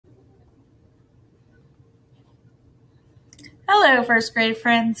Hello, first grade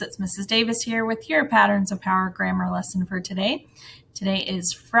friends. It's Mrs. Davis here with your Patterns of Power grammar lesson for today. Today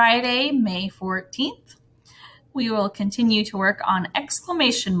is Friday, May 14th. We will continue to work on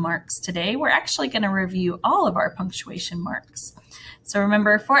exclamation marks today. We're actually going to review all of our punctuation marks. So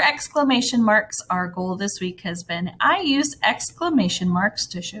remember, for exclamation marks, our goal this week has been I use exclamation marks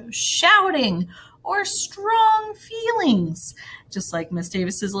to show shouting or strong feelings, just like Miss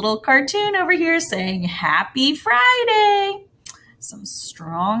Davis's little cartoon over here saying Happy Friday. Some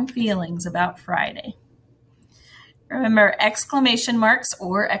strong feelings about Friday. Remember, exclamation marks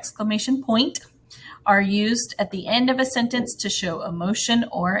or exclamation point are used at the end of a sentence to show emotion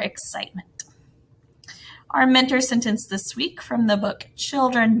or excitement. Our mentor sentence this week from the book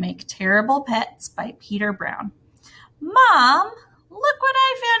Children Make Terrible Pets by Peter Brown. Mom, look what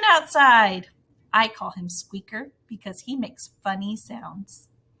I found outside. I call him Squeaker because he makes funny sounds.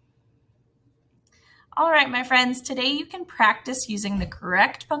 All right, my friends, today you can practice using the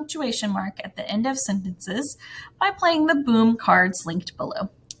correct punctuation mark at the end of sentences by playing the boom cards linked below.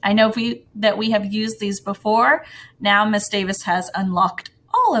 I know that we have used these before. Now Miss Davis has unlocked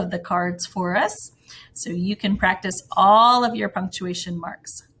all of the cards for us, so you can practice all of your punctuation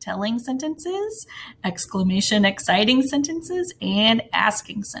marks, telling sentences, exclamation exciting sentences, and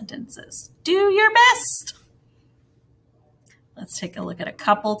asking sentences. Do your best. Let's take a look at a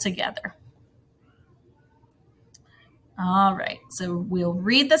couple together. All right, so we'll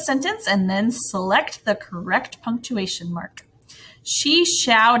read the sentence and then select the correct punctuation mark. She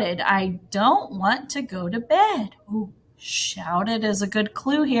shouted, I don't want to go to bed. Ooh, shouted is a good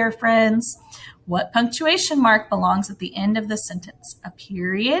clue here, friends. What punctuation mark belongs at the end of the sentence? A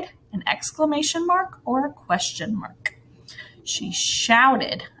period, an exclamation mark, or a question mark? She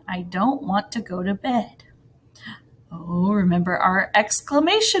shouted, I don't want to go to bed. Oh, remember our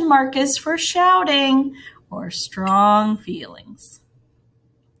exclamation mark is for shouting or strong feelings.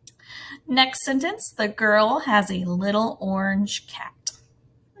 Next sentence, the girl has a little orange cat.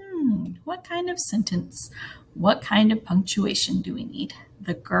 What kind of sentence? What kind of punctuation do we need?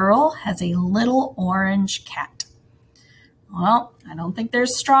 The girl has a little orange cat. Well, I don't think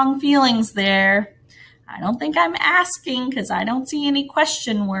there's strong feelings there. I don't think I'm asking because I don't see any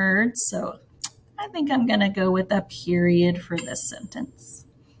question words, so I think I'm going to go with a period for this sentence.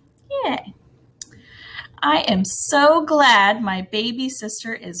 Yay. I am so glad my baby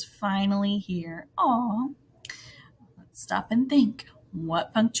sister is finally here. Aw. Let's stop and think.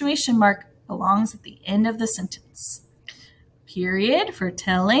 What punctuation mark belongs at the end of the sentence? Period for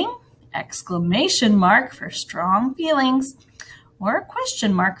telling, exclamation mark for strong feelings, or a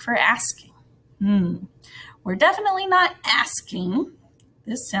question mark for asking. We're definitely not asking.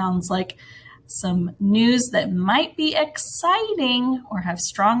 This sounds like some news that might be exciting or have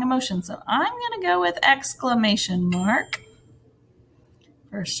strong emotion. So I'm going to go with exclamation mark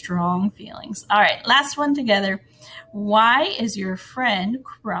for strong feelings. All right, last one together. Why is your friend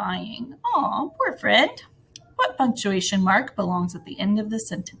crying? Aw, poor friend. What punctuation mark belongs at the end of the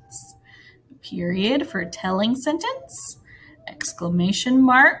sentence? Period for telling sentence, exclamation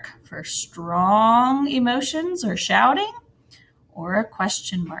mark for strong emotions or shouting, or a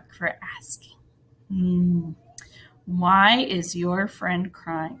question mark for asking. Why is your friend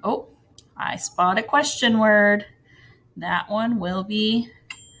crying? Oh, I spot a question word. That one will be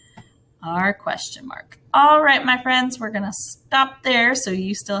our question mark. All right, my friends, we're going to stop there so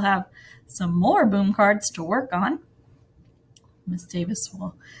you still have some more boom cards to work on. Miss Davis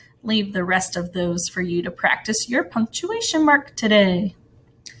will leave the rest of those for you to practice your punctuation mark today.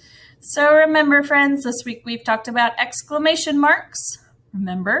 So remember, friends, this week we've talked about exclamation marks.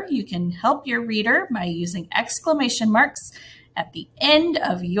 Remember, you can help your reader by using exclamation marks at the end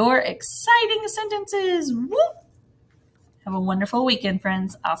of your exciting sentences. Woo! Have a wonderful weekend,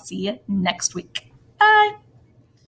 friends. I'll see you next week. Bye.